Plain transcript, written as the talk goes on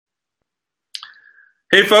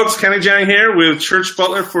Hey folks, Kenny Jang here with Church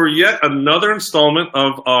Butler for yet another installment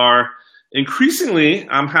of our increasingly,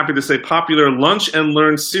 I'm happy to say, popular Lunch and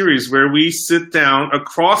Learn series where we sit down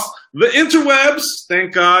across the interwebs.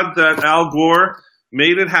 Thank God that Al Gore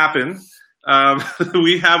made it happen.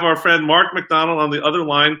 We have our friend Mark MacDonald on the other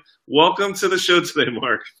line. Welcome to the show today,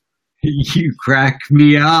 Mark. You crack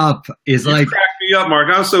me up. It's You like cracked me up, Mark.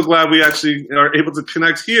 I'm so glad we actually are able to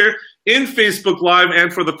connect here in Facebook Live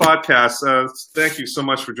and for the podcast. Thank you so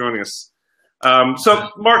much for joining us. So,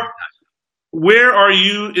 Mark, where are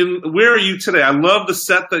you today? I love the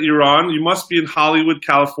set that you're on. You must be in Hollywood,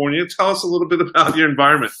 California. Tell us a little bit about your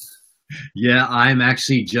environment. Yeah, I'm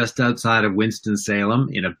actually just outside of Winston-Salem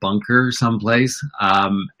in a bunker someplace.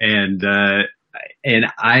 And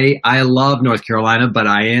I love North Carolina, but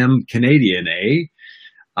I am Canadian,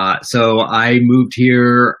 So I moved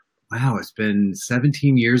here, wow, it's been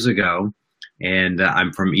 17 years ago, and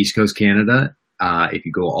I'm from East Coast Canada. If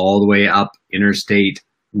you go all the way up Interstate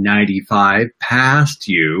 95 past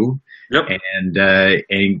you, Yep.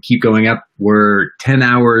 and keep going up, we're 10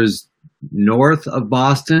 hours north of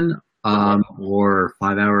Boston, or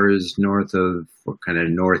 5 hours north of, kind of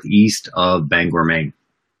northeast of Bangor, Maine.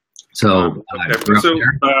 So,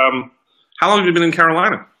 how long have you been in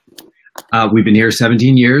Carolina? we've been here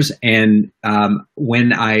 17 years, and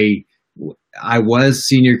when I was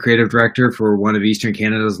senior creative director for one of Eastern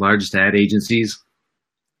Canada's largest ad agencies,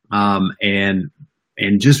 and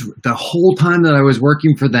just the whole time that I was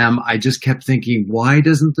working for them, I just kept thinking, why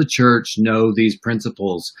doesn't the church know these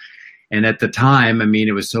principles? And at the time, I mean,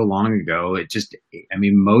 it was so long ago,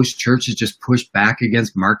 most churches just pushed back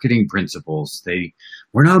against marketing principles.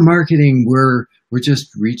 We're not marketing, we're just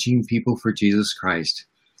reaching people for Jesus Christ.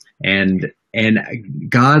 And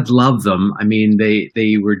God loved them. I mean,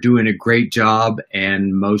 they were doing a great job,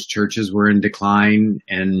 and most churches were in decline.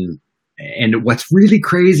 And what's really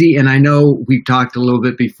crazy, and I know we've talked a little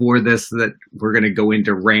bit before this that we're going to go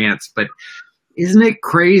into rants, but isn't it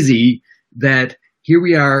crazy that here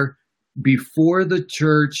we are, before the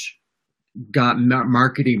church got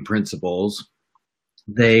marketing principles,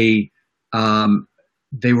 they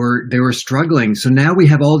were struggling. So now we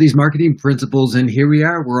have all these marketing principles, and here we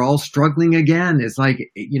are, we're all struggling again. It's like,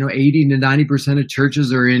 80 to 90% of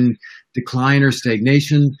churches are in decline or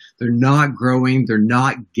stagnation. They're not growing. They're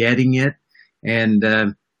not getting it. And,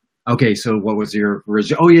 okay, so what was your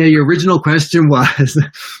original? Oh yeah, your original question was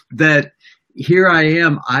that here I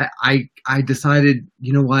am. I decided,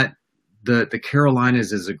 you know what? The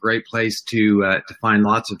Carolinas is a great place to find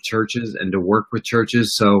lots of churches and to work with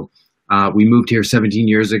churches. So we moved here 17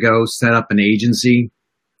 years ago, set up an agency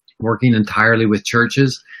working entirely with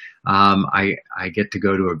churches. I get to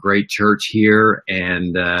go to a great church here,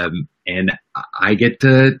 and I get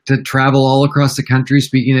to travel all across the country,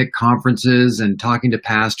 speaking at conferences and talking to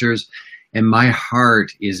pastors. And my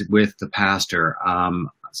heart is with the pastor.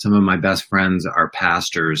 Some of my best friends are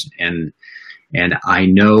pastors, and I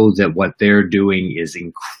know that what they're doing is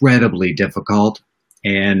incredibly difficult.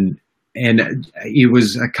 And it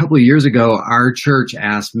was a couple of years ago, our church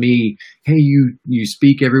asked me, hey, you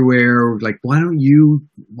speak everywhere. Like, why don't you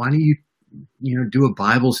do a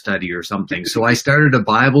Bible study or something? So I started a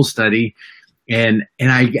Bible study, and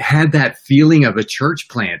I had that feeling of a church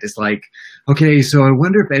plant. It's like, okay, so I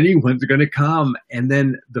wonder if anyone's going to come. And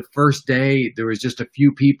then the first day there was just a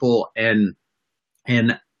few people, and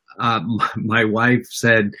my wife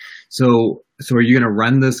said, so are you going to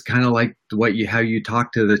run this kind of like how you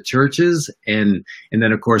talk to the churches? And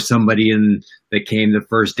then of course somebody that came the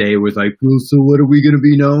first day was like, well, so what are we going to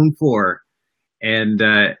be known for? And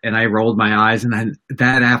I rolled my eyes, and then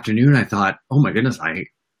that afternoon I thought, oh my goodness,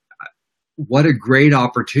 what a great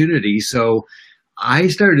opportunity. So I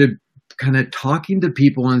started kind of talking to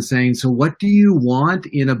people and saying, so what do you want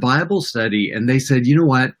in a Bible study? And they said, you know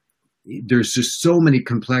what? There's just so many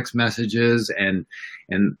complex messages and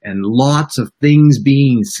lots of things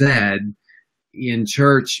being said in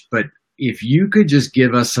church, but if you could just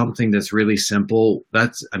give us something that's really simple,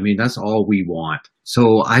 that's all we want.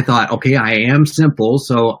 So I thought, okay, I am simple,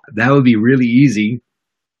 so that would be really easy.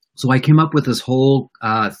 So I came up with this whole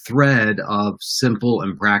thread of simple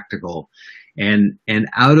and practical, and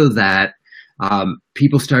out of that,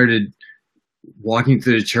 people started walking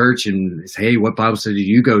through the church and say, hey, what Bible study do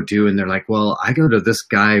you go to? And they're like, well, I go to this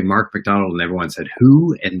guy, Mark MacDonald. And everyone said,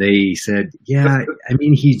 who? And they said, yeah,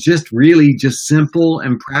 he's just really just simple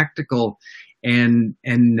and practical. And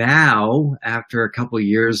now, after a couple of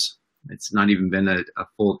years, it's not even been a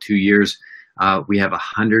full 2 years, we have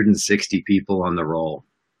 160 people on the roll.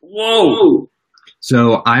 Whoa!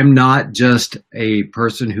 So I'm not just a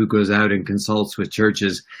person who goes out and consults with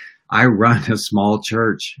churches. I run a small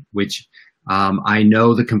church, which I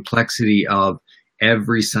know the complexity of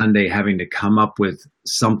every Sunday having to come up with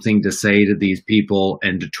something to say to these people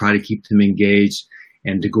and to try to keep them engaged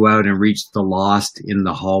and to go out and reach the lost in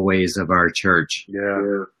the hallways of our church.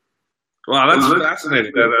 Yeah. Wow, that's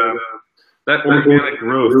fascinating. That organic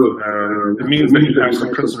growth, it means that you have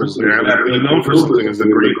some principles there. And that being known for something is a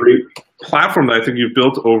great platform that I think you've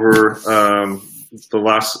built over the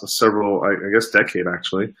last several, I guess, decade,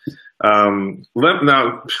 actually.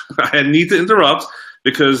 Now, I need to interrupt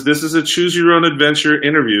because this is a choose your own adventure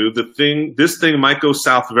interview. This thing might go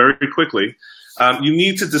south very quickly. You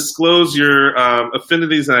need to disclose your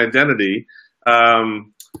affinities and identity.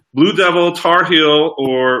 Blue Devil, Tar Heel,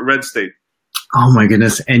 or Red State? Oh my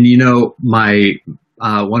goodness! And you know, my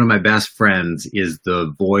one of my best friends is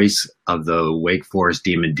the voice of the Wake Forest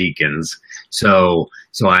Demon Deacons. So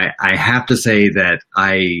I have to say that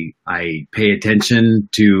I pay attention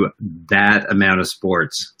to that amount of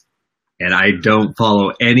sports, and I don't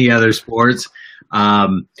follow any other sports.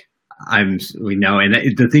 And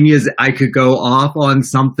the thing is, I could go off on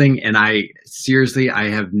something, and I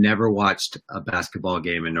have never watched a basketball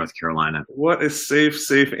game in North Carolina. What a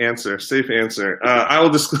safe answer. Safe answer. I will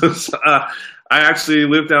disclose. I actually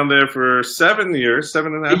lived down there for 7 years,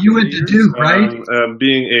 7.5 years. You went to Duke, right?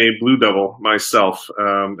 Being a Blue Devil myself,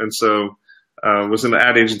 and so was in the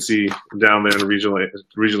ad agency down there in a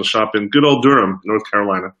regional shop in good old Durham, North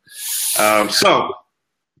Carolina.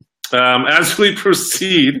 As we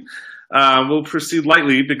proceed. We'll proceed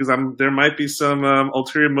lightly because there might be some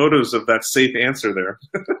ulterior motives of that safe answer there.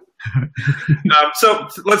 So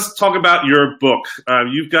let's talk about your book.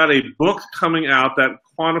 You've got a book coming out that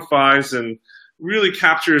quantifies and really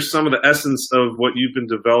captures some of the essence of what you've been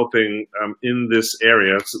developing in this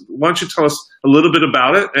area. So why don't you tell us a little bit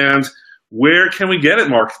about it and where can we get it,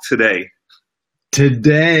 Mark, today?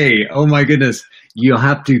 Today, oh my goodness. You'll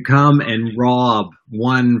have to come and rob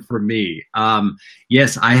one for me.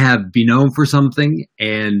 Yes, I have Be Known for Something,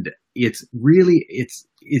 and it's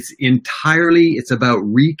about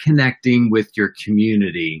reconnecting with your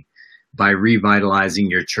community by revitalizing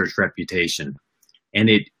your church reputation. And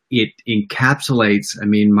it encapsulates,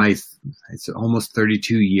 it's almost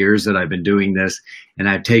 32 years that I've been doing this, and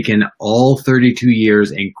I've taken all 32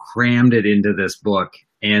 years and crammed it into this book.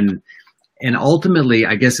 And ultimately,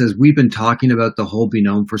 I guess, as we've been talking about the whole Be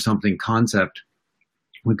Known for Something concept,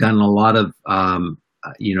 we've gotten a lot of,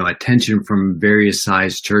 attention from various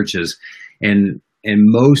sized churches, and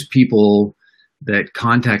most people that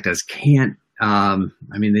contact us can't,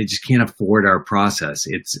 they just can't afford our process.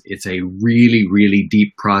 It's a really, really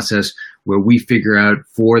deep process where we figure out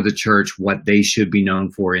for the church what they should be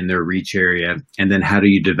known for in their reach area, and then how do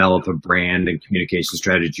you develop a brand and communication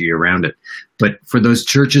strategy around it. But for those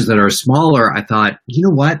churches that are smaller, I thought, you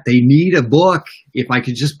know what, they need a book if I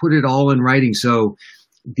could just put it all in writing. So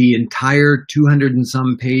the entire 200 and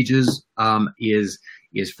some pages is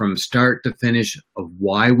from start to finish of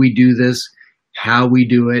why we do this, how we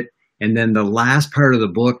do it. And then the last part of the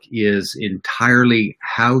book is entirely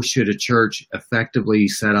how should a church effectively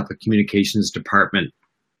set up a communications department?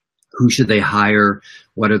 Who should they hire?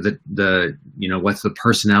 What are what's the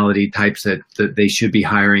personality types that they should be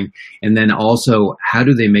hiring? And then also, how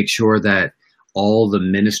do they make sure that all the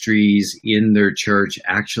ministries in their church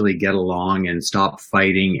actually get along and stop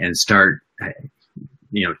fighting and start,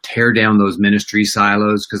 tear down those ministry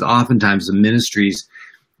silos? Because oftentimes the ministries,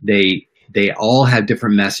 they all have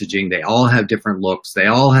different messaging. They all have different looks. They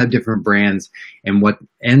all have different brands. And what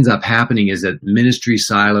ends up happening is that ministry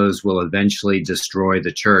silos will eventually destroy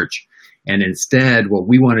the church. And instead, what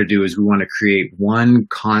we want to do is we want to create one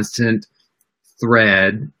constant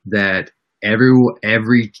thread that everyone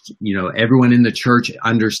in the church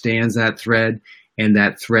understands that thread, and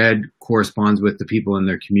that thread corresponds with the people in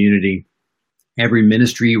their community. Every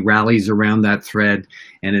ministry rallies around that thread,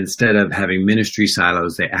 and instead of having ministry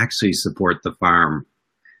silos, they actually support the farm.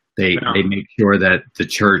 They make sure that the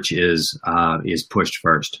church is pushed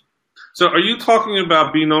first. So, are you talking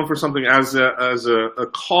about Being Known for Something as a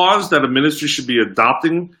cause that a ministry should be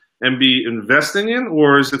adopting and be investing in,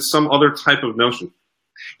 or is it some other type of notion?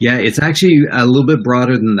 Yeah, it's actually a little bit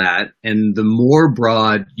broader than that, and the more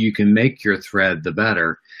broad you can make your thread, the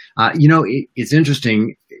better. It's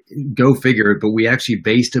interesting. Go figure, but we actually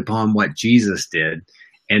based upon what Jesus did.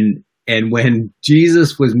 And when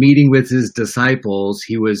Jesus was meeting with his disciples,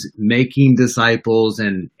 he was making disciples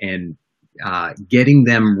and getting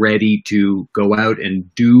them ready to go out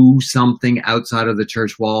and do something outside of the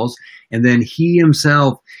church walls. And then he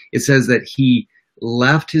himself, it says that he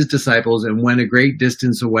left his disciples and went a great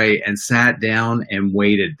distance away and sat down and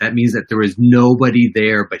waited. That means that there was nobody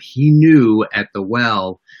there, but he knew at the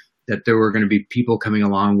well that there were going to be people coming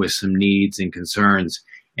along with some needs and concerns.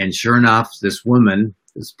 And sure enough, this woman,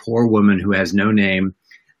 this poor woman who has no name,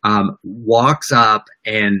 walks up,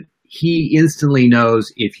 and he instantly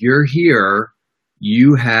knows, if you're here,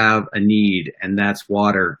 you have a need, and that's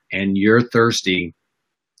water, and you're thirsty.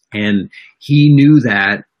 And he knew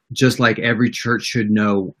that, just like every church should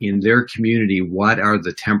know in their community, what are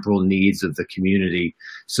the temporal needs of the community,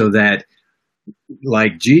 so that,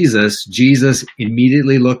 like Jesus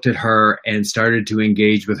immediately looked at her and started to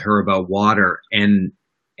engage with her about water. And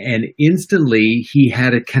instantly he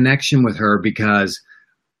had a connection with her, because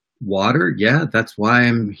water, yeah, that's why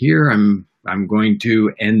I'm here. I'm going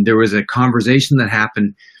to, and there was a conversation that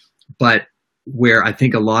happened, but where I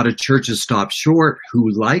think a lot of churches stop short,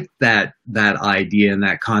 who liked that idea and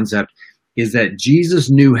that concept, is that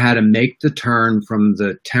Jesus knew how to make the turn from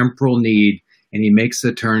the temporal need, and he makes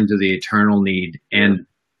the turn to the eternal need. And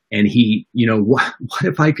he, what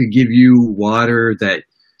if I could give you water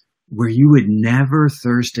where you would never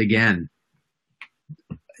thirst again?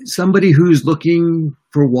 Somebody who's looking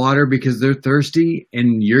for water because they're thirsty,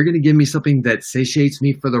 and you're going to give me something that satiates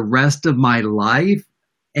me for the rest of my life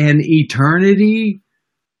and eternity?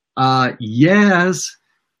 Yes.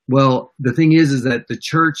 Well, the thing is that the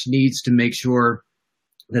church needs to make sure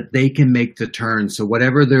that they can make the turn. So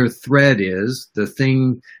whatever their thread is, the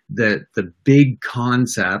thing, that the big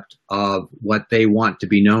concept of what they want to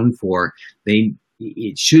be known for,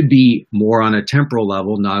 it should be more on a temporal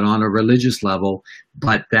level, not on a religious level,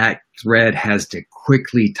 but that thread has to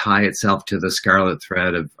quickly tie itself to the scarlet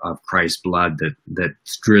thread of Christ's blood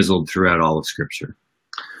that's drizzled throughout all of Scripture.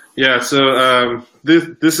 Yeah, so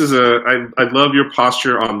this is I love your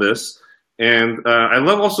posture on this. And I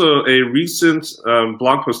love also a recent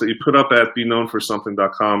blog post that you put up at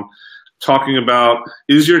beknownforsomething.com talking about,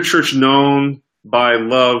 is your church known by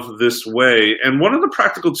love this way? And one of the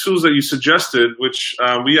practical tools that you suggested, which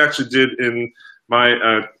we actually did in my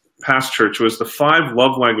past church, was the 5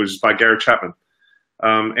 Love Languages by Gary Chapman.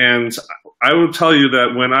 And I will tell you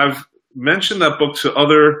that when I've mentioned that book to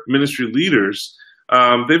other ministry leaders,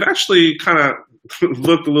 they've actually kind of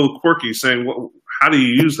looked a little quirky, saying, how do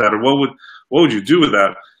you use that? Or what would you do with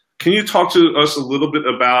that? Can you talk to us a little bit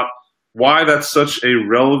about why that's such a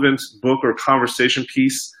relevant book or conversation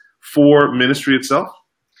piece for ministry itself?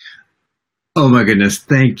 Oh my goodness,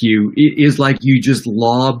 thank you. It is like you just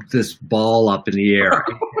lobbed this ball up in the air.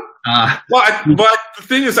 But the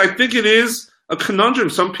thing is, I think it is a conundrum.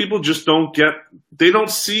 Some people just they don't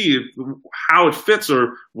see how it fits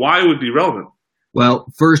or why it would be relevant. Well,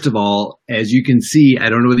 first of all, as you can see, I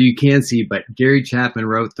don't know whether you can see, but Gary Chapman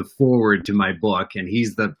wrote the foreword to my book, and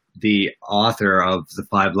he's the author of the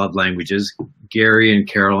 5 Love Languages. Gary and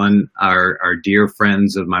Carolyn are dear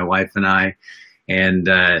friends of my wife and I. And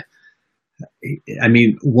I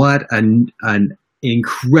mean, what an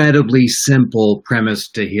incredibly simple premise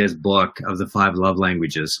to his book of the 5 Love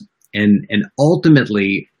Languages. And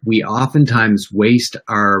ultimately, we oftentimes waste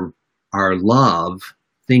our love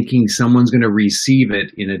thinking someone's going to receive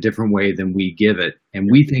it in a different way than we give it. And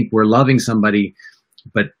we think we're loving somebody,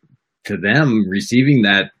 but to them, receiving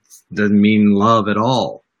that doesn't mean love at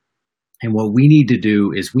all. And what we need to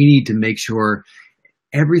do is we need to make sure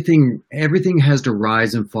everything has to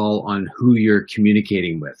rise and fall on who you're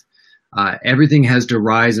communicating with. Everything has to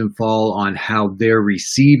rise and fall on how they're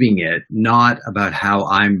receiving it, not about how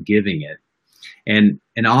I'm giving it.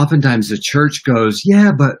 And oftentimes the church goes,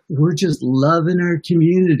 yeah, but we're just loving our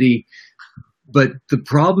community. But the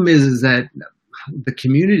problem is that the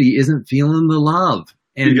community isn't feeling the love.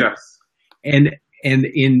 And yes. And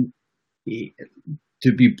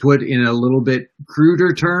to be put in a little bit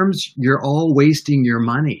cruder terms, you're all wasting your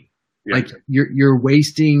money. Yeah. Like you're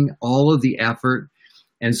wasting all of the effort.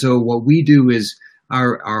 And so what we do is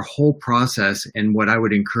our whole process, and what I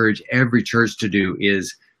would encourage every church to do,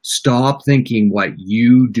 is stop thinking what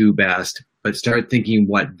you do best, but start thinking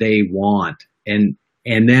what they want. And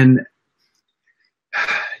then,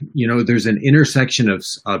 there's an intersection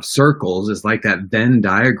of circles. It's like that Venn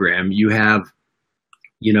diagram. You have,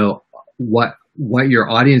 what your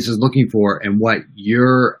audience is looking for and what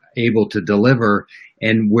you're able to deliver,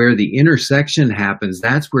 and where the intersection happens,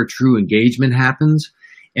 that's where true engagement happens.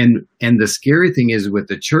 And the scary thing is, with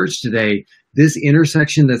the church today, this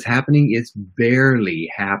intersection that's happening, it's barely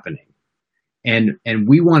happening. And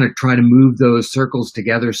we want to try to move those circles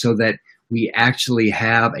together so that we actually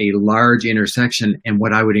have a large intersection. And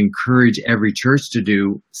what I would encourage every church to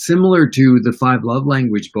do, similar to the 5 Love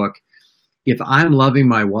Language book, if I'm loving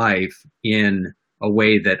my wife in a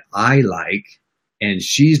way that I like, and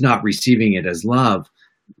she's not receiving it as love,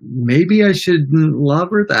 maybe I shouldn't love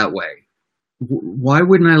her that way. Why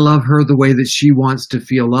wouldn't I love her the way that she wants to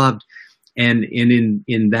feel loved? And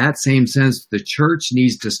in that same sense, the church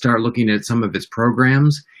needs to start looking at some of its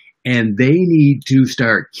programs, and they need to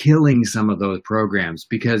start killing some of those programs,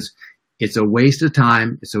 because it's a waste of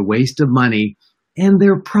time, it's a waste of money, and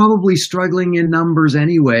they're probably struggling in numbers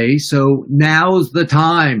anyway, so now's the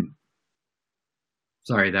time.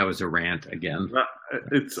 Sorry, that was a rant again.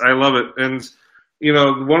 I love it. And,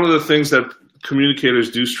 one of the things that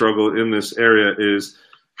communicators do struggle in this area is,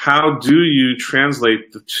 how do you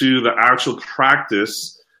translate to the actual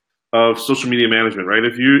practice of social media management, right?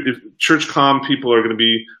 If church comm people are going to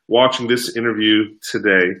be watching this interview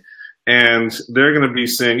today, and they're going to be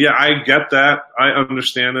saying, yeah, I get that, I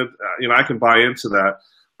understand it, I can buy into that.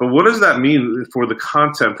 But what does that mean for the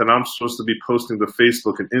content that I'm supposed to be posting to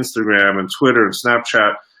Facebook and Instagram and Twitter and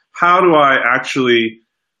Snapchat? How do I actually,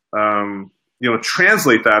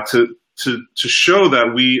 translate that to show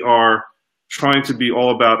that we are trying to be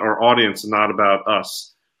all about our audience and not about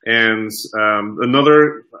us? And I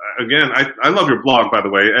love your blog, by the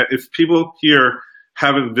way. If people here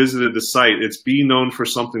haven't visited the site, it's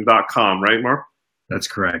beknownforsomething.com, right, Mark? That's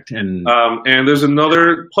correct. And there's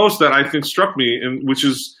another post that I think struck me, which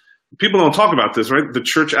is, people don't talk about this, right? The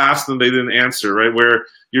church asked them, they didn't answer, right? Where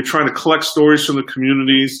you're trying to collect stories from the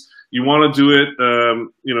communities. You want to do it,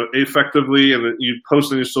 effectively, and you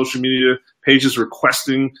post on your social media pages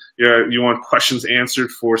requesting you want questions answered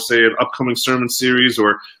for, say, an upcoming sermon series,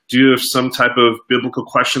 or do you have some type of biblical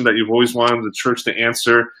question that you've always wanted the church to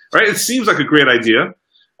answer, right? It seems like a great idea,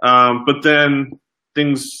 but then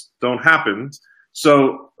things don't happen.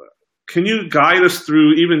 So can you guide us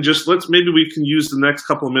through, even just maybe we can use the next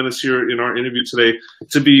couple of minutes here in our interview today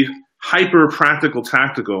to be hyper practical,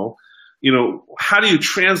 tactical. How do you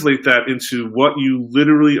translate that into what you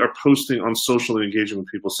literally are posting on social and engaging with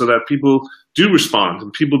people, so that people do respond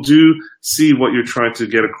and people do see what you're trying to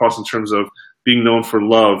get across in terms of being known for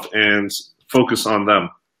love and focus on them?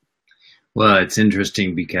 Well, it's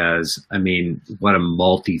interesting because, what a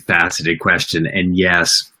multifaceted question. And yes,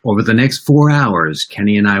 over the next 4 hours,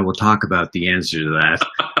 Kenny and I will talk about the answer to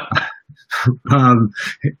that.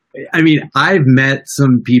 I've met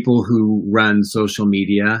some people who run social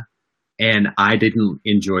media, and I didn't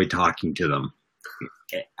enjoy talking to them.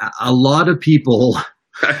 A lot of people...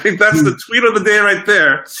 I think that's the tweet of the day right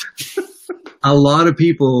there. A lot of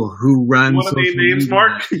people who run social media... names,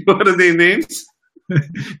 Mark? You want to name names?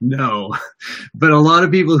 No. But a lot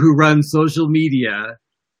of people who run social media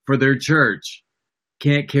for their church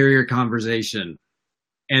can't carry a conversation.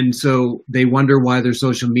 And so they wonder why their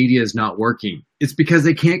social media is not working. It's because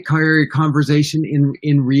they can't carry a conversation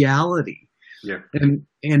in reality. Yeah.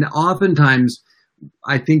 And oftentimes,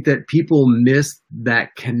 I think that people miss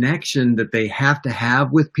that connection that they have to have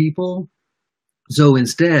with people. So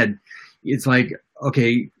instead, it's like,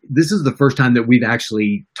 okay, this is the first time that we've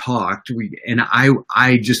actually talked, and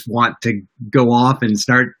I just want to go off and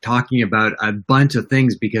start talking about a bunch of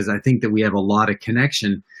things because I think that we have a lot of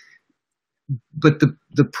connection. But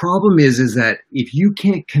the problem is that if you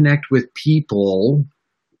can't connect with people,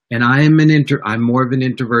 and I'm more of an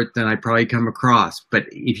introvert than I probably come across, but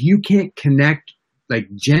if you can't connect like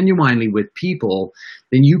genuinely with people,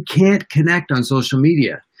 then you can't connect on social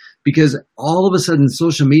media, because all of a sudden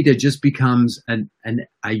social media just becomes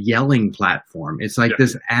a yelling platform. It's like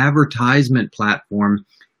this advertisement platform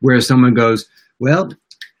where someone goes, well,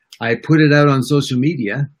 I put it out on social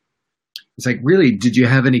media. It's like, really, did you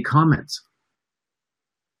have any comments?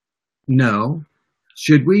 No.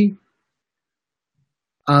 Should we?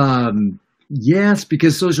 Yes,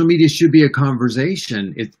 because social media should be a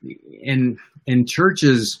conversation. And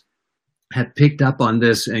churches have picked up on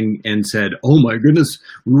this and said, oh my goodness,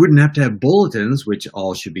 we wouldn't have to have bulletins, which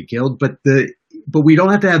all should be killed, but we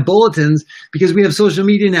don't have to have bulletins because we have social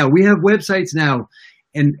media now. We have websites now.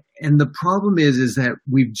 And the problem is that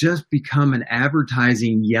we've just become an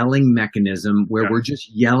advertising yelling mechanism where we're just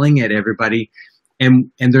yelling at everybody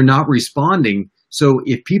and they're not responding. So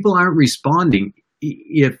if people aren't responding,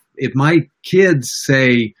 if my kids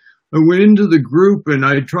say, I went into the group and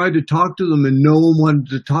I tried to talk to them and no one wanted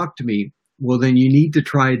to talk to me, well, then you need to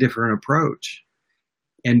try a different approach.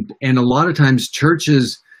 And a lot of times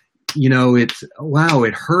churches, it's, wow,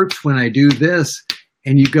 it hurts when I do this.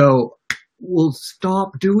 And you go, well,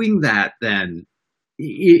 stop doing that then.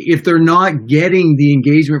 If they're not getting the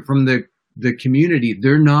engagement from the community,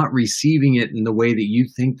 they're not receiving it in the way that you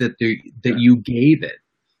think that you gave it.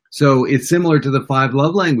 So it's similar to the 5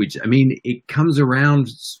 love language. I mean, it comes around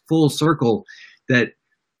full circle that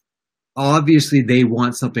obviously they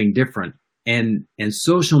want something different. And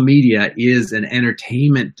social media is an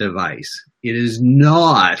entertainment device. It is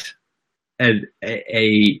not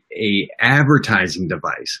a advertising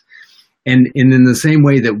device. And in the same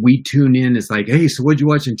way that we tune in, it's like, hey, so what'd you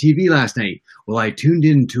watch on TV last night? Well, I tuned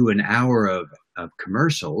into an hour of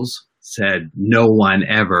commercials, said no one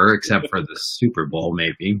ever, except for the Super Bowl,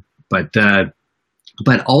 maybe. But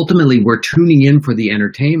ultimately, we're tuning in for the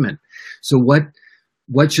entertainment. So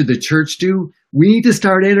what should the church do? We need to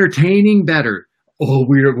start entertaining better. Oh,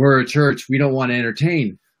 we're a church. We don't want to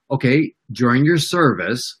entertain. Okay, during your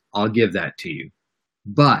service, I'll give that to you.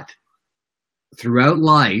 But throughout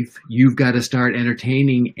life, you've got to start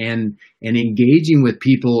entertaining and engaging with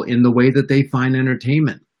people in the way that they find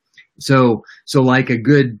entertainment. So like a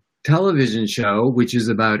good television show, which is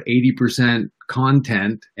about 80%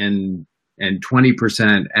 content and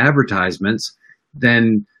 20% advertisements,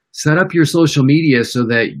 then set up your social media so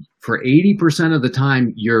that for 80% of the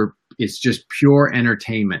time, it's just pure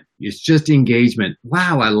entertainment. It's just engagement.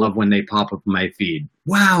 Wow, I love when they pop up in my feed.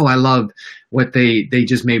 Wow, I love what they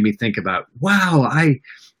just made me think about. Wow,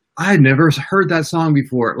 I never heard that song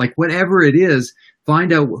before. Like whatever it is,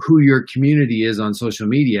 find out who your community is on social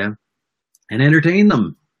media and entertain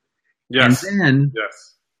them. Yes.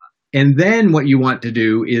 And then what you want to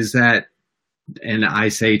do is that, and I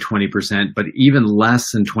say 20%, but even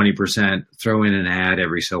less than 20%, throw in an ad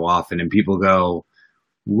every so often, and people go,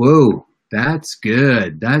 whoa, that's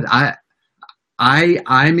good. That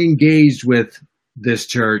I'm engaged with this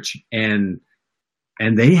church, and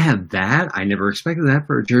they have that. I never expected that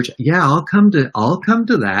for a church. Yeah, I'll come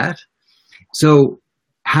to that. So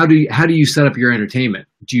how do you set up your entertainment?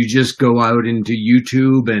 Do you just go out into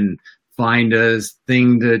YouTube and find a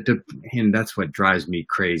thing and that's what drives me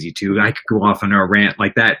crazy too. I could go off on a rant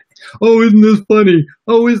like that. Oh, isn't this funny?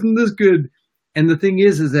 Oh, isn't this good? And the thing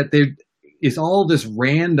is that it's all this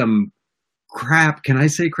random crap. Can I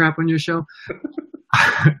say crap on your show?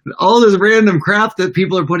 All this random crap that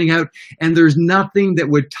people are putting out, and there's nothing that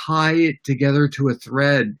would tie it together to a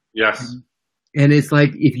thread. Yes. And it's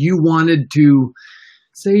like, if you wanted to,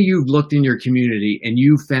 say you've looked in your community and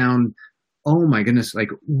you found, oh my goodness, like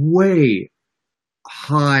way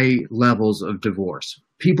high levels of divorce.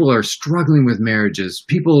 People are struggling with marriages.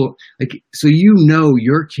 People so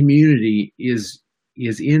your community is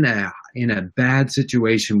in a bad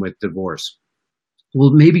situation with divorce.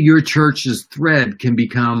 Well, maybe your church's thread can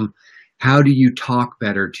become, how do you talk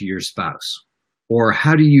better to your spouse? Or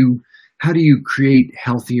how do you create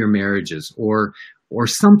healthier marriages? Or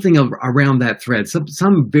something around that thread,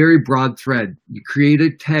 some very broad thread. You create a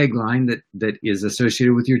tagline that is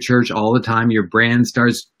associated with your church all the time. Your brand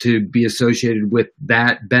starts to be associated with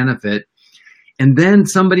that benefit. And then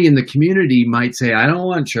somebody in the community might say, I don't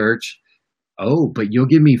want church. Oh, but you'll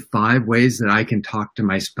give me 5 ways that I can talk to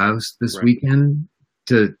my spouse this weekend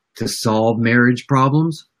to solve marriage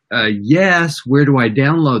problems? Yes. Where do I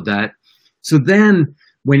download that? So then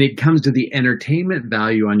when it comes to the entertainment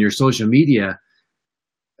value on your social media,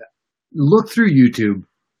 look through YouTube,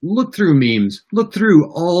 look through memes, look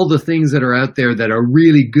through all the things that are out there that are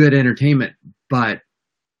really good entertainment, but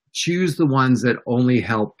choose the ones that only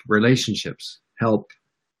help relationships, help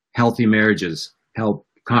healthy marriages, help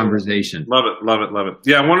conversation. Love it.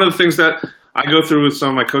 Yeah, one of the things that I go through with some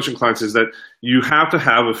of my coaching clients is that you have to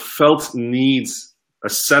have a felt needs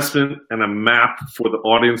assessment and a map for the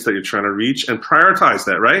audience that you're trying to reach, and prioritize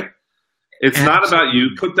that, right? It's not about you.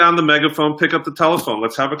 Put down the megaphone, pick up the telephone.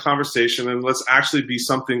 Let's have a conversation, and let's actually be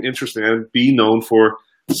something interesting and be known for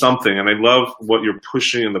something. And I love what you're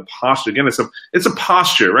pushing in the posture. Again, it's a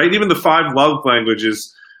posture, right? Even the 5 love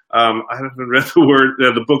languages. I haven't read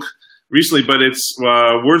the book recently, but it's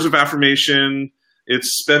words of affirmation.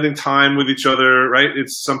 It's spending time with each other, right?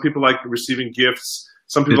 It's some people like receiving gifts.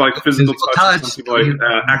 Some people like physical touch. Some people like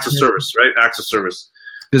acts of service, right? Acts of service.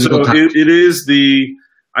 So it is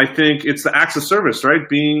I think it's the acts of service, right?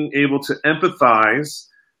 Being able to empathize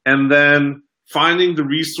and then finding the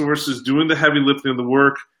resources, doing the heavy lifting of the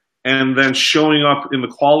work, and then showing up in the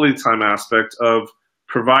quality time aspect of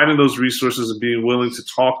providing those resources and being willing to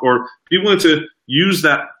talk or be willing to use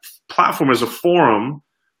that platform as a forum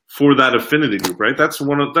for that affinity group, right? That's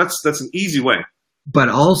an easy way. But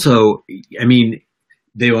also, I mean,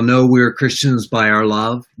 they will know we're Christians by our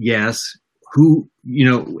love. Yes.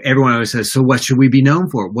 Everyone always says, so what should we be known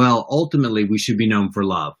for? Well, ultimately we should be known for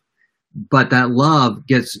love, but that love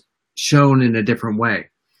gets shown in a different way.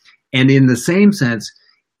 And in the same sense,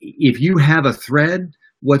 if you have a thread,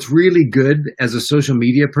 what's really good as a social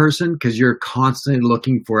media person, because you're constantly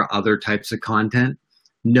looking for other types of content,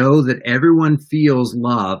 know that everyone feels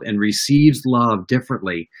love and receives love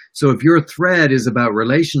differently. So if your thread is about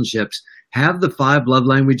relationships, have the 5 love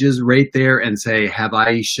languages right there and say, have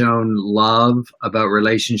I shown love about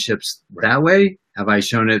relationships that way? Have I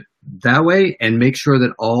shown it that way? And make sure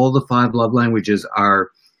that all the 5 love languages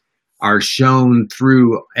are shown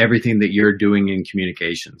through everything that you're doing in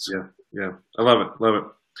communications. Yeah. I love it.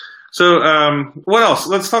 So what else?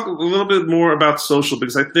 Let's talk a little bit more about social,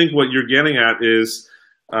 because I think what you're getting at is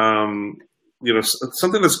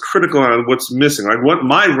something that's critical on what's missing. Like, what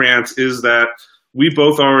my rant is that we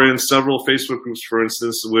both are in several Facebook groups, for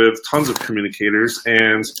instance, with tons of communicators,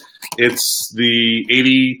 and it's the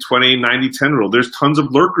 80-20-90-10 rule. There's tons of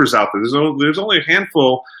lurkers out there. There's only a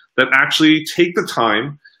handful that actually take the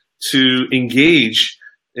time to engage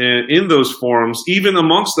in those forums, even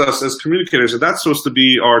amongst us as communicators. And that's supposed to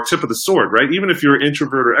be our tip of the sword, right? Even if you're an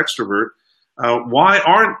introvert or extrovert, why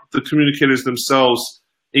aren't the communicators themselves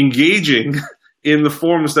engaging in the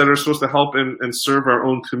forums that are supposed to help and serve our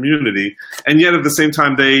own community? And yet at the same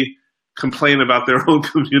time, they complain about their own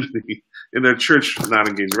community in their church not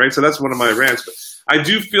engaging, right? So that's one of my rants. But I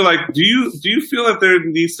do feel like, do you feel that there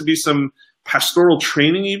needs to be some pastoral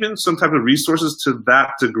training, even some type of resources to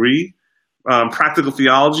that degree, practical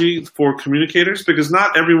theology for communicators? Because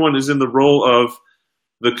not everyone is in the role of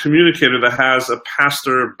the communicator that has a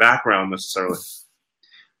pastor background necessarily.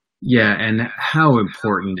 Yeah, and how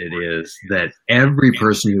important it is that every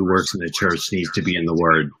person who works in the church needs to be in the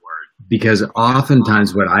Word. Because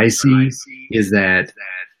oftentimes what I see is that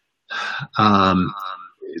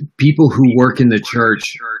people who work in the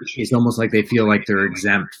church, it's almost like they feel like they're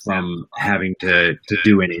exempt from having to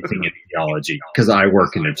do anything in theology because I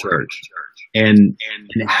work in a church. And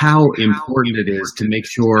how important it is to make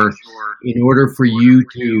sure, in order for you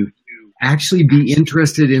to actually be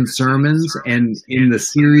interested in sermons and in the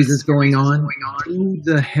series that's going on, do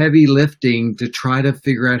the heavy lifting to try to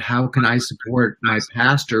figure out how can I support my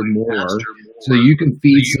pastor more, so you can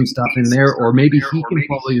feed some stuff in there, or maybe he can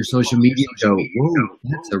follow your social media and go, whoa,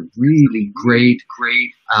 that's a really great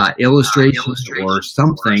illustration or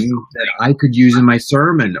something that I could use in my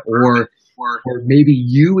sermon, or maybe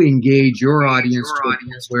you engage your audience to a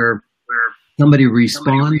place where somebody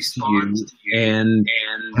responds to you and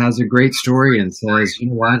has a great story and says, you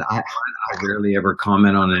know what, I rarely ever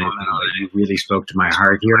comment on anything, but you really spoke to my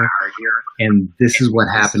heart here. And this is what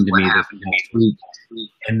happened to me this past week.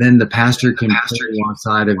 And then the pastor can put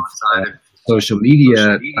alongside of social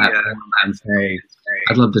media platform and say,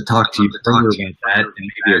 I'd love to talk to you further about that. And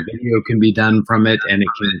maybe a video can be done from it, and it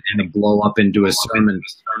can kind of blow up into a sermon.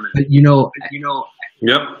 But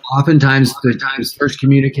yep. Oftentimes the church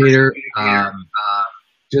communicator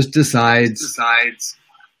just decides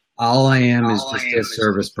all I am is just a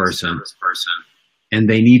service person. And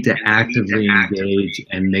they need to actively engage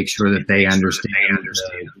and make sure that they understand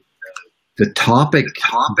the topic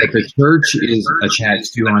that the church is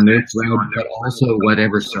attached to on their thread, but also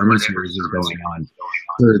whatever sermon series is going on,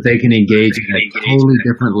 so that they can engage at a totally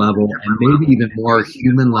different level and maybe even more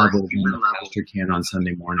human level than the pastor can on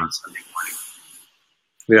Sunday mornings.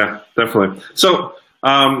 Yeah, definitely. So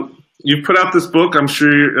you put out this book. I'm sure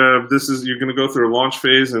you're going to go through a launch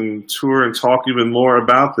phase and tour and talk even more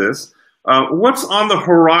about this. What's on the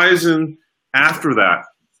horizon after that?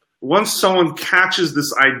 Once someone catches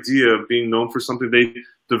this idea of being known for something they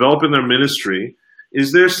develop in their ministry,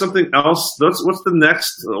 is there something else? What's the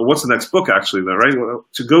next book actually, though, right?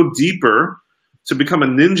 To go deeper, to become a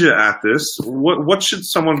ninja at this, what should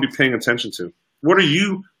someone be paying attention to? What are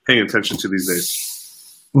you paying attention to these days?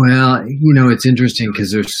 Well, it's interesting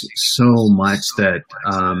because there's so much that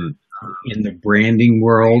in the branding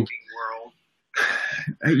world,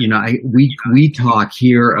 we talk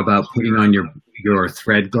here about putting on your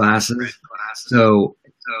thread glasses. So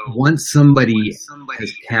once somebody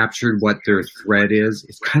has captured what their thread is,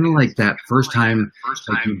 it's kind of like that first time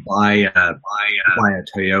like you buy a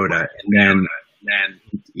Toyota, and then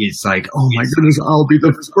it's like, oh my goodness, I'll be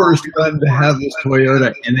the first one to have this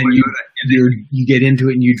Toyota, and then you get into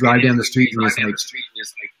it and you drive down the street and it's like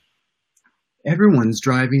everyone's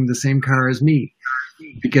driving the same car as me,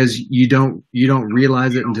 because you don't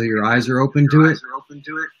realize it until your eyes are open to it.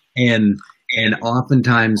 And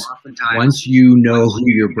oftentimes, once you know who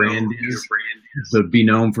your brand is, to be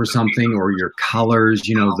known for something, or your colors,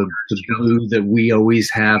 the blue that we always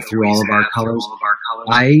have through all of our colors,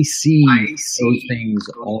 I see those things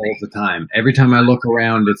all the time. Every time I look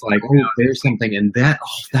around, it's like, oh, there's something, and that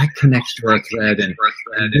connects to our thread, and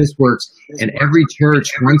this works. And every church,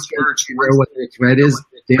 once they know what their thread is,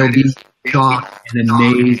 they'll be shocked and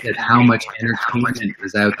amazed at how much entertainment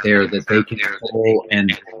is out there that they can pull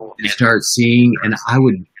and start seeing, and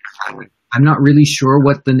I'm not really sure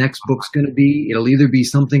what the next book's going to be. It'll either be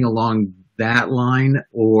something along that line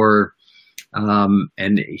or,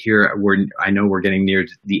 and here I know we're getting near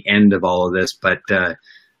the end of all of this, but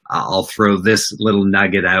I'll throw this little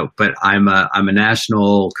nugget out. But I'm a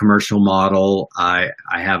national commercial model. I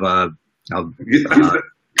have a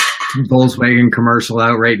Volkswagen commercial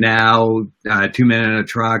out right now, 2 Men in a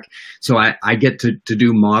Truck. So I get to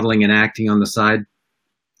do modeling and acting on the side.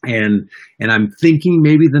 And I'm thinking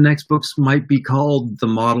maybe the next books might be called The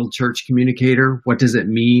Model Church Communicator. What does it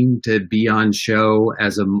mean to be on show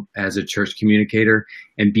as a church communicator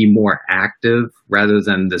and be more active rather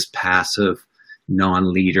than this passive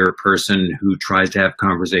non-leader person who tries to have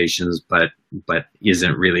conversations but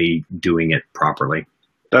isn't really doing it properly?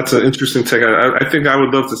 That's an interesting take. I think I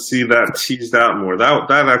would love to see that teased out more. That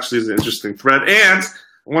actually is an interesting thread. And I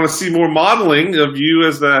want to see more modeling of you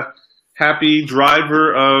as the happy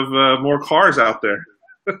driver of more cars out there.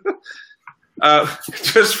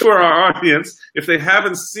 Just for our audience, if they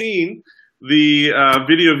haven't seen the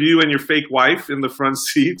video of you and your fake wife in the front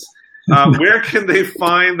seats, where can they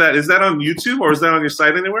find that? Is that on YouTube or is that on your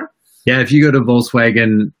site anywhere? Yeah, if you go to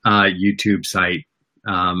Volkswagen YouTube site,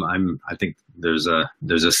 I think there's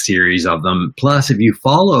a series of them. Plus, if you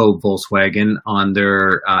follow Volkswagen on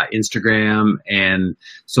their Instagram and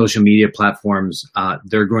social media platforms,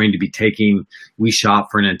 they're going to be we shop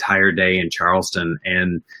for an entire day in Charleston,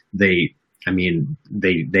 and they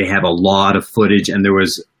have a lot of footage, and there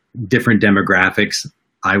was different demographics.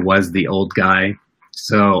 I was the old guy.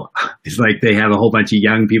 So it's like they have a whole bunch of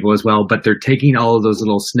young people as well, but they're taking all of those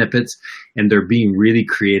little snippets and they're being really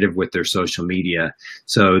creative with their social media.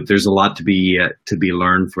 So there's a lot to be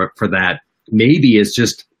learned for that. Maybe it's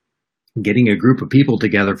just getting a group of people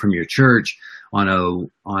together from your church on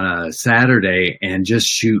a Saturday and just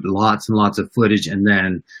shoot lots and lots of footage and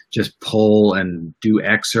then just poll and do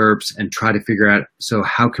excerpts and try to figure out, so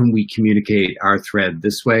how can we communicate our thread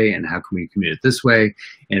this way and how can we communicate it this way,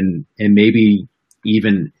 and maybe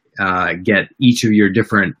even get each of your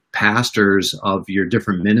different pastors of your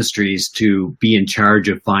different ministries to be in charge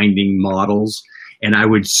of finding models. And I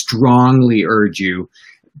would strongly urge you,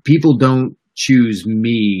 people don't choose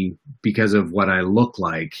me because of what I look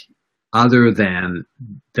like, other than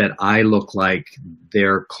that I look like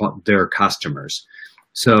their customers.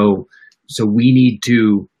 So we need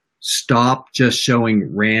to stop just showing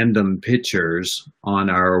random pictures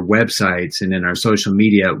on our websites and in our social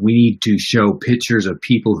media. We need to show pictures of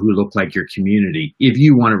people who look like your community if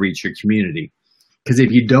you want to reach your community. Because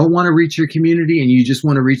if you don't want to reach your community and you just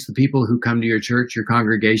want to reach the people who come to your church, your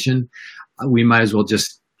congregation, we might as well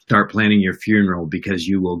just start planning your funeral, because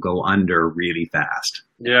you will go under really fast.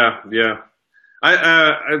 Yeah.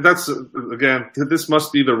 That's, again, this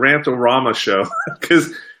must be the Rant-O-Rama show,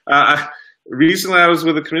 because recently I was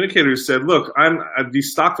with a communicator who said, look,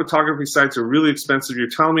 these stock photography sites are really expensive. You're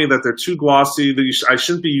telling me that they're too glossy, that I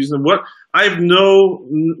shouldn't be using them. What? I have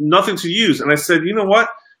nothing to use. And I said, you know what?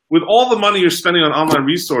 With all the money you're spending on online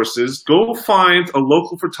resources, go find a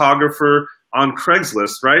local photographer on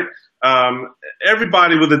Craigslist, right?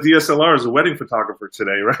 Everybody with a DSLR is a wedding photographer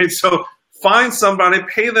today, right? So find somebody,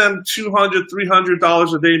 pay them $200,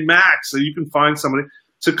 $300 a day max, so you can find somebody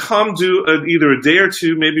to come do either a day or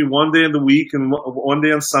two, maybe one day in the week and one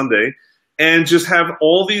day on Sunday, and just have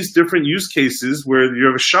all these different use cases where you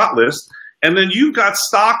have a shot list, and then you've got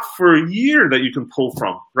stock for a year that you can pull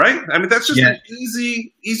from, right? I mean, that's just an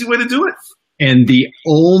easy way to do it. And the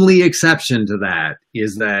only exception to that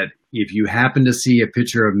is that if you happen to see a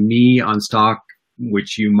picture of me on stock,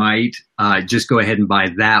 which you might, just go ahead and buy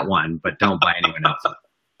that one, but don't buy anyone else.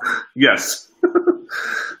 Yes.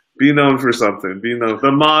 Be known for something. Be known.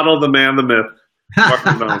 The model, the man, the myth. Mark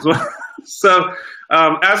MacDonald. So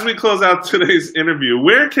as we close out today's interview,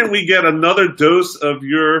 where can we get another dose of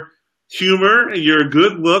your humor, your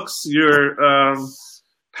good looks, your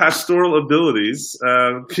pastoral abilities?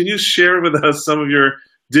 Can you share with us some of your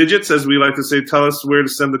digits, as we like to say? Tell us where to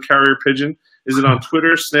send the carrier pigeon. Is it on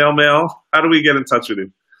Twitter, snail mail? How do we get in touch with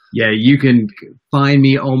you? Yeah, you can find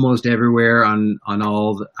me almost everywhere on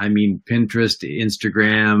all, Pinterest,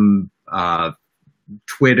 Instagram,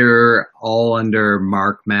 Twitter, all under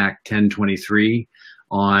Mark Mac 1023.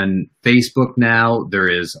 On Facebook now, there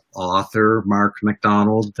is author Mark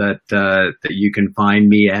MacDonald that you can find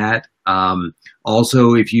me at.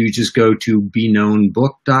 Also, if you just go to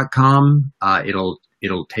beknownbook.com,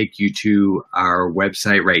 it'll take you to our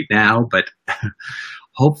website right now, but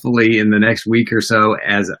hopefully in the next week or so,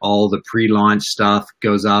 as all the pre-launch stuff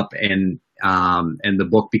goes up and the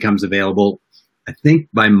book becomes available, I think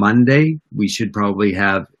by Monday we should probably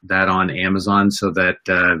have that on Amazon, so that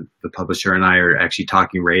the publisher and I are actually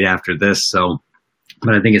talking right after this. So,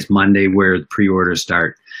 but I think it's Monday where the pre-orders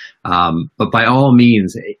start. But by all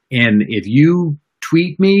means, and if you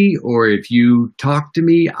tweet me or if you talk to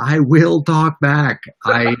me, I will talk back.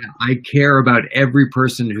 I care about every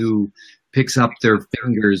person who picks up their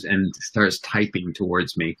fingers and starts typing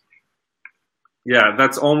towards me. Yeah,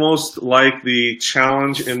 that's almost like the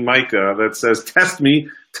challenge in Micah that says, test me,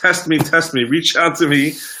 test me, test me, reach out to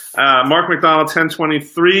me. Mark MacDonald,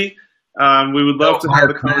 1023. We would love to have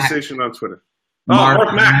the conversation on Twitter.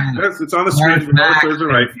 Mark Mac. It's on the screen. Those are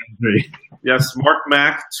right. Yes, Mark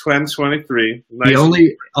Mac, 1023. Nice. The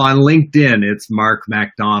only, on LinkedIn, it's Mark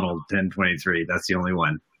MacDonald, 1023. That's the only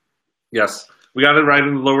one. Yes, we got it right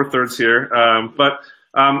in the lower thirds here.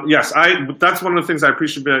 Yes, that's one of the things I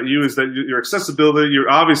appreciate about you is that your accessibility, you're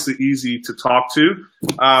obviously easy to talk to.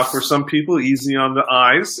 For some people, easy on the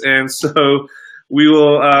eyes. And so we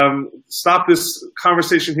will stop this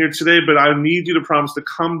conversation here today, but I need you to promise to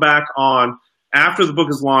come back on after the book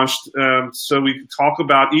is launched so we can talk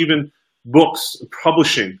about even books,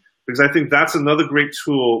 publishing, because I think that's another great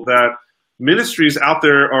tool that ministries out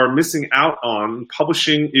there are missing out on.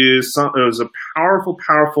 Publishing is a powerful,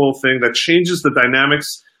 powerful thing that changes the dynamics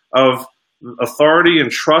of authority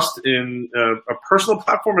and trust in a personal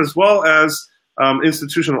platform as well as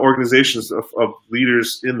institutional organizations of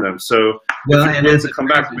leaders in them. So well, if you want to come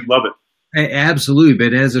back, we love it. Absolutely.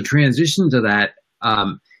 But as a transition to that,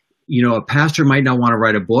 a pastor might not want to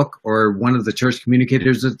write a book, or one of the church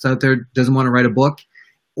communicators that's out there doesn't want to write a book.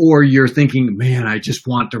 Or you're thinking, man, I just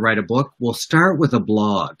want to write a book. Well, start with a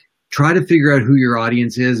blog. Try to figure out who your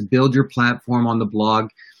audience is. Build your platform on the blog.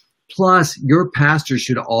 Plus, your pastors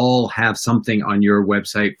should all have something on your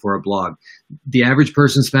website for a blog. The average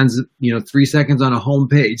person spends, 3 seconds on a home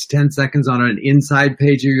page, 10 seconds on an inside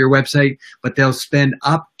page of your website, but they'll spend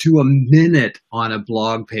up to a minute on a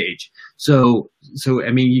blog page. So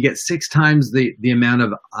I mean, you get 6 times the amount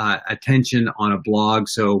of attention on a blog.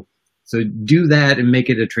 So do that and make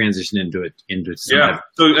it a transition into yeah.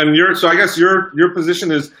 So I guess your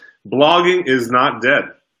position is blogging is not dead.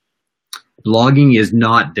 Blogging is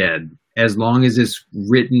not dead as long as it's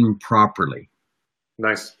written properly.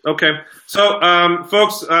 Nice. Okay. So,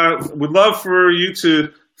 folks, would love for you to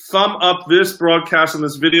thumb up this broadcast and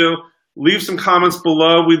this video. Leave some comments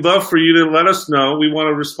below. We'd love for you to let us know. We want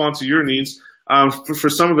to respond to your needs. For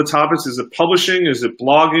some of the topics, is it publishing? Is it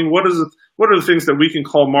blogging? What are the things that we can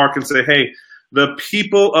call Mark and say, hey, the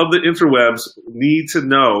people of the interwebs need to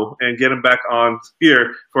know, and get them back on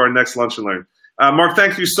here for our next Lunch and Learn. Mark,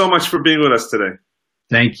 thank you so much for being with us today.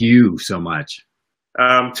 Thank you so much.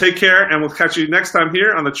 Take care, and we'll catch you next time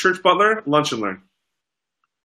here on the Church Butler Lunch and Learn.